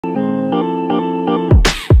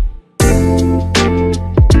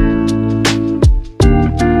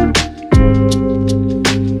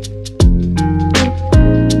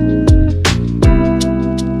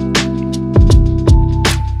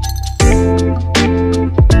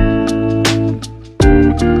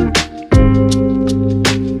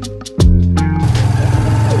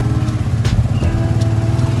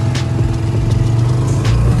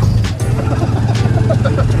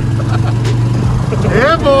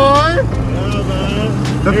boy! Yeah, man.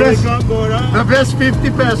 The best 50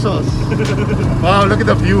 pesos. Wow, look at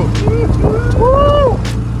the view. Woo!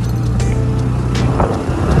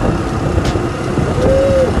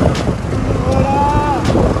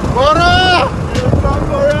 Bora! Here we come,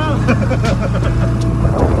 Bora!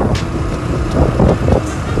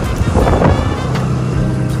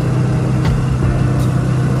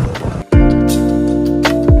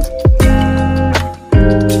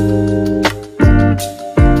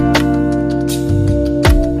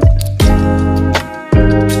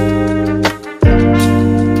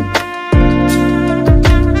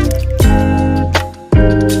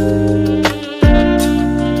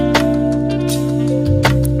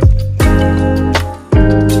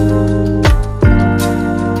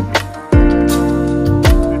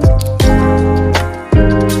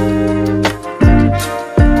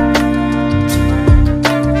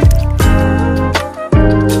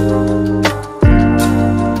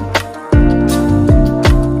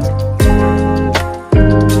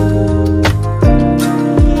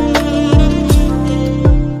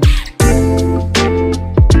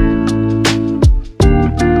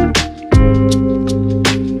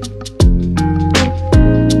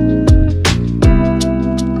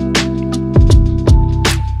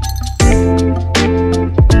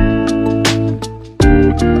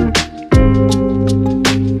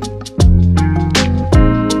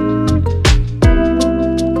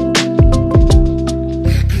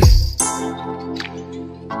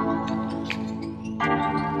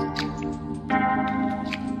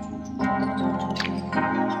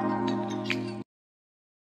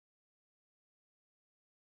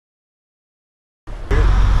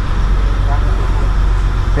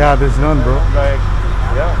 Yeah, there's none, bro. Like,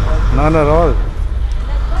 yeah. None at all.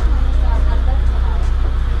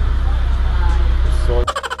 So,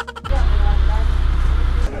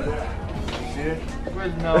 see it? Well,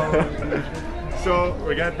 no. So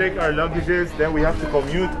we're gonna take our luggages, then we have to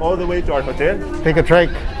commute all the way to our hotel. Take a trek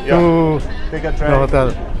to Take a the train hotel.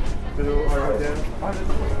 to our hotel.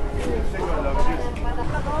 Let's take our luggages.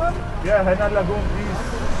 Yeah, Henan Lagoon, please.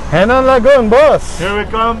 Henan Lagoon, boss! Here we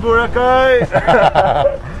come, Boracay!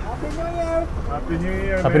 Happy New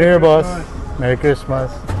Year! Happy New Year, boss. Merry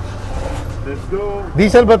Christmas. Let's go!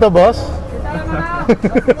 Diesel ba to, boss?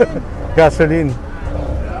 Gasoline.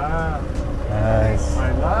 Yeah, Nice.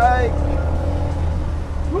 I like!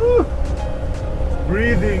 Woo!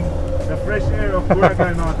 Breathing the fresh air of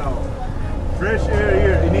Boracay Matao. Fresh air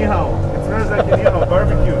here, inihaw. It smells like inihaw,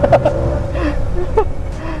 barbecue.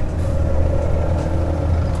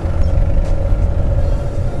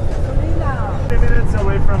 3 minutes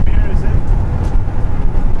away from here, is it?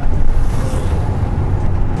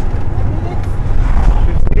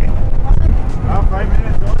 15? 5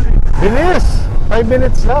 minutes only. Bilis! 5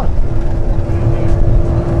 minutes lang.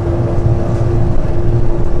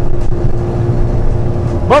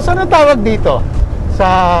 Boss, ano tawag dito sa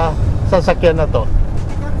sasakyan na to?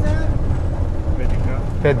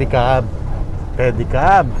 Pedicab.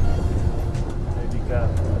 Pedicab. Pedicab.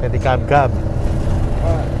 Pedicab-cab.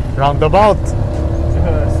 Roundabout.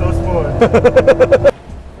 So small.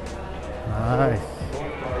 Nice.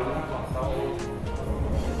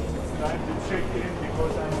 It's time to check in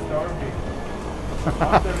because I'm starving.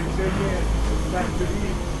 After we check in, it's time to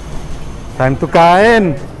eat. Time to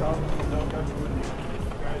kain.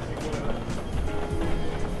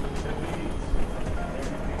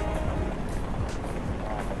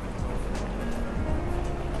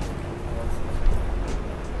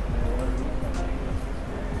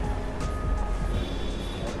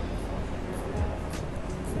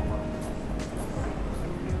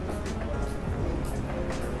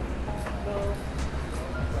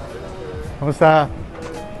 Kamusta?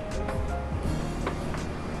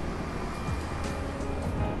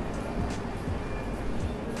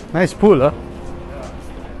 Nice pool, huh?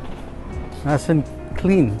 Nice and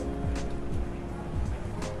clean.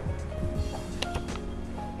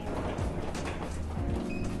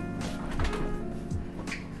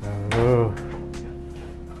 Oh.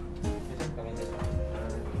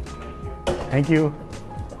 Thank you.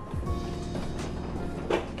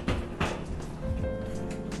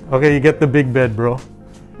 Okay, you get the big bed, bro,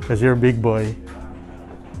 because you're a big boy.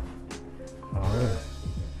 Alright.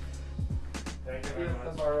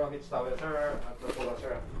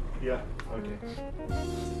 Yeah, okay.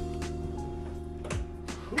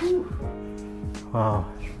 Wow.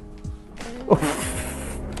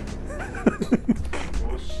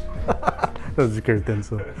 Those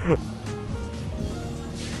curtains. So.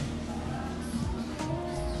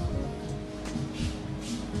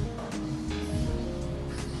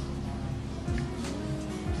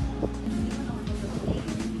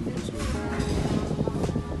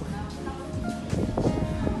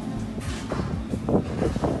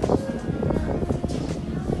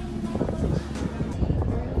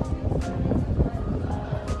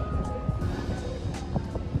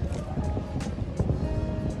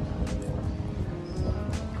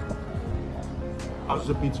 How's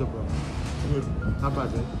the pizza, bro? Good. Not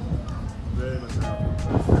bad, right? Very much.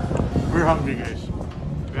 We're hungry, guys.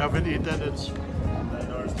 We haven't eaten. It's 9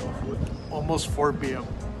 hours no food. almost 4 p.m.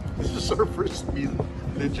 This is our first meal.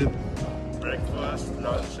 Legit. Breakfast,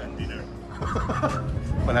 lunch, and dinner.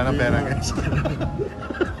 Wala na pera, guys.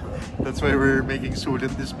 That's why we're making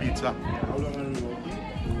sulit this pizza. How long are we walking?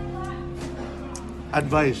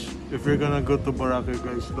 Advice, if you're gonna go to Boracay,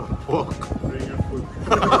 guys, don't walk. Bring your food.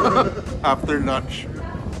 After lunch.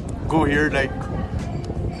 Go here like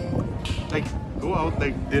go out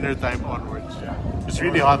like dinner time onwards. Yeah. It's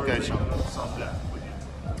really hot, guys. Sunblock with you.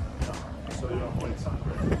 So you avoid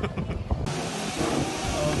sunburn.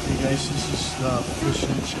 Okay, guys, this is the fish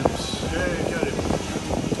and chips. Yeah, got it.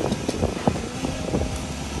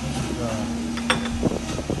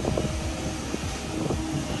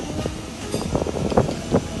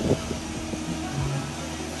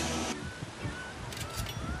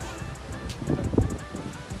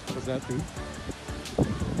 What's that, dude?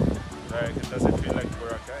 Like, it doesn't feel like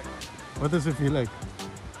Boracay. What does it feel like?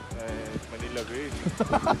 Manila Bay.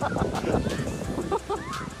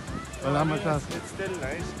 Wala masyado. It's still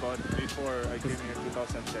nice, but before I came here in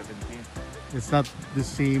 2017, It's not the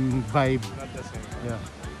same vibe. not the same. Yeah.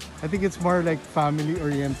 I think it's more like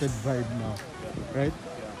family-oriented vibe now. Right?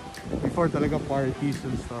 Yeah. Before talaga parties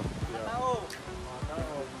and stuff.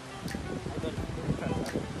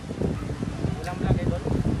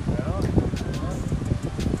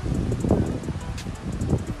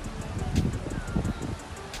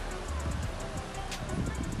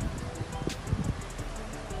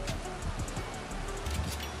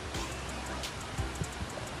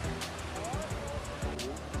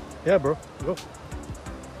 Yeah, bro. Go.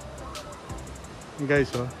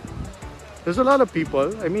 Guys, oh. There's a lot of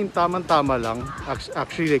people. I mean, tama-tama lang.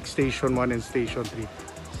 Actually, like Station 1 and Station 3.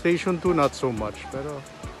 Station 2, not so much. Pero,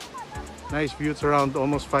 nice view. It's around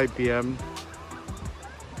almost 5 p.m.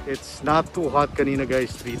 It's not too hot kanina,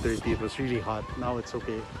 guys. 3:30. It was really hot. Now it's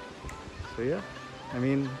okay. So, yeah. I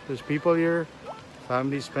mean, there's people here.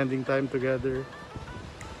 Family spending time together.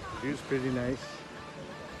 View's pretty nice.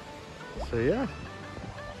 So, yeah.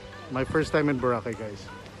 My first time in Boracay, guys,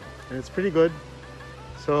 and it's pretty good.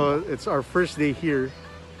 So it's our first day here,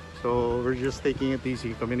 so we're just taking it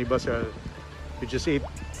easy. Kami ni Basel, we just ate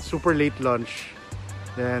super late lunch,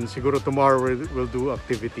 then siguro tomorrow we'll do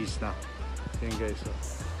activities na. Yun, guys. So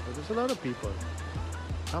there's a lot of people.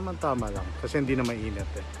 Tama-tama lang kasi hindi na mainit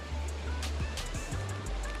eh.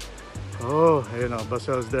 Oh, ayun o,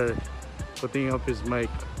 Basel's there putting up his mic.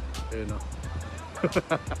 Ayun o.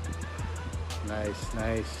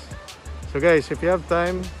 Nice. So guys, if you have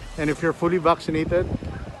time and if you're fully vaccinated,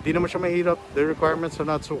 di naman siya mahirap. The requirements are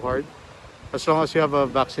not so hard. As long as you have a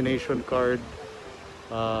vaccination card,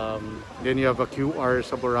 then you have a QR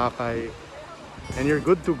sa Boracay, and you're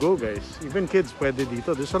good to go, guys. Even kids pwede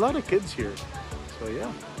dito. There's a lot of kids here. So yeah.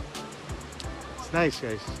 It's nice,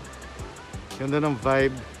 guys. Ganda ng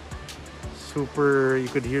vibe. Super, you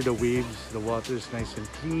could hear the waves. The water is nice and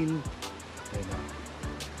clean.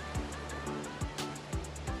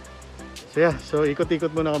 So yeah, so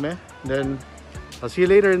ikot-ikot muna kami. Then, I'll see you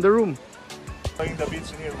later in the room. Going the beach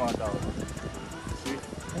near mga tao. See?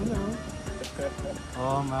 Hello.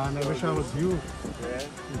 Oh man, I wish I was you. Yeah.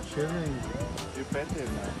 You're chilling. You pet him,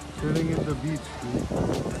 man. Chilling in the beach, dude.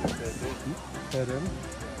 Pet him. Pet him.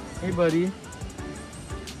 Hey buddy.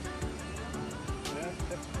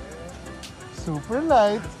 Super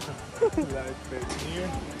light. Like here,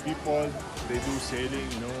 people, they do sailing,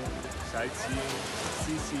 you know, sightseeing,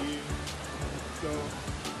 seaseeing. So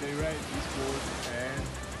they ride these boats and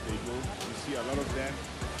they go. You see a lot of them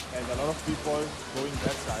and a lot of people going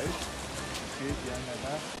that side. See, yan like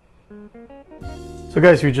that. So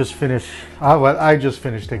guys, we just finished. Well, I just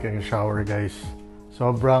finished taking a shower, guys.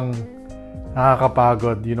 Sobrang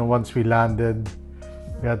nakakapagod. You know, once we landed,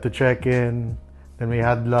 we had to check in. Then we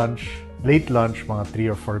had lunch, late lunch, mga 3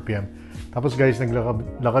 or 4 p.m. Tapos guys,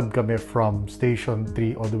 naglakad kami from Station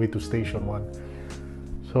 3 all the way to Station 1.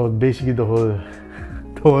 So basically the whole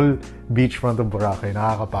beachfront of Boracay.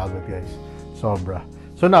 Nakakapagod, guys. Sobra.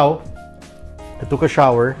 So now, I took a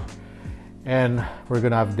shower and we're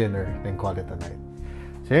gonna have dinner then call it a night.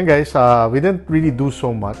 So yun, guys, we didn't really do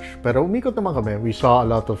so much, pero umikot naman kami. We saw a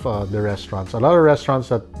lot of the restaurants. A lot of restaurants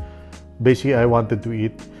that basically I wanted to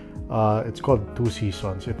eat. It's called Two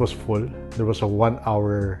Seasons. It was full. There was a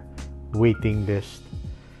 1-hour waiting list.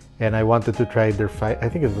 And I wanted to try their I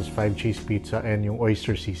think it was 5 cheese pizza and yung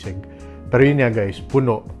oyster sisig. Pero yun yan, guys,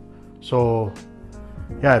 puno. So,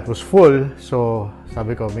 yeah, it was full. So,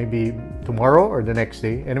 sabi ko, maybe tomorrow or the next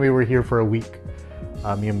day. Anyway, we're here for a week.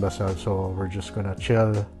 Me and Basel. So, we're just gonna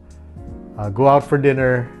chill go out for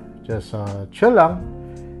dinner, just chill lang,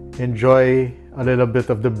 enjoy a little bit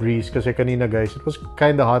of the breeze. Kasi kanina guys, it was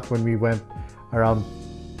kind of hot when we went around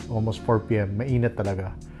almost 4 p.m. Mainit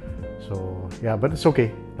talaga. So yeah, but it's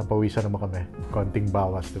okay. Napawisan naman kami. Konting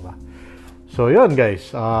bawas, diba? So yun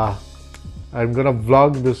guys, I'm gonna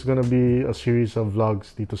vlog. This is gonna be a series of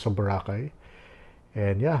vlogs dito sa Boracay.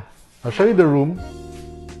 And yeah, I'll show you the room.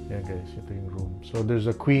 Yeah guys, ito yung room. So there's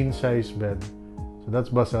a queen size bed. So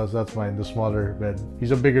that's Basel's, that's mine, the smaller bed.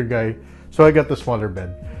 He's a bigger guy, so I got the smaller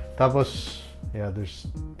bed. Tapos, yeah, there's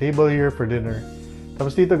table here for dinner.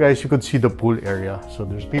 Tapos dito guys, you could see the pool area. So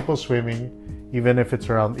there's people swimming, even if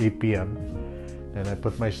it's around 8 p.m. And I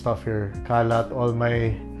put my stuff here, kalat, all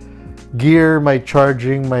my gear, my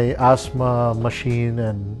charging, my asthma machine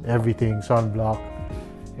and everything, sunblock,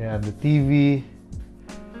 and the TV.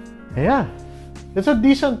 And yeah, it's a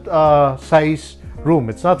decent size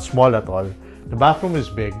room. It's not small at all. The bathroom is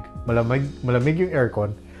big. Malamig yung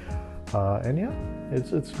aircon. And yeah,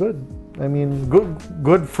 it's good. I mean,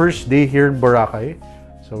 good first day here in Boracay.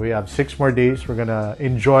 So we have 6 more days. We're gonna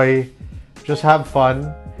enjoy, just have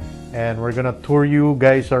fun, and we're gonna tour you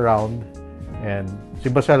guys around. And si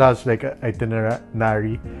Basel has like an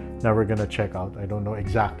itinerary na we're gonna check out. I don't know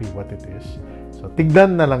exactly what it is. So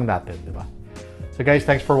tignan na lang natin, di ba? So guys,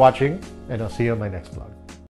 thanks for watching, and I'll see you on my next vlog.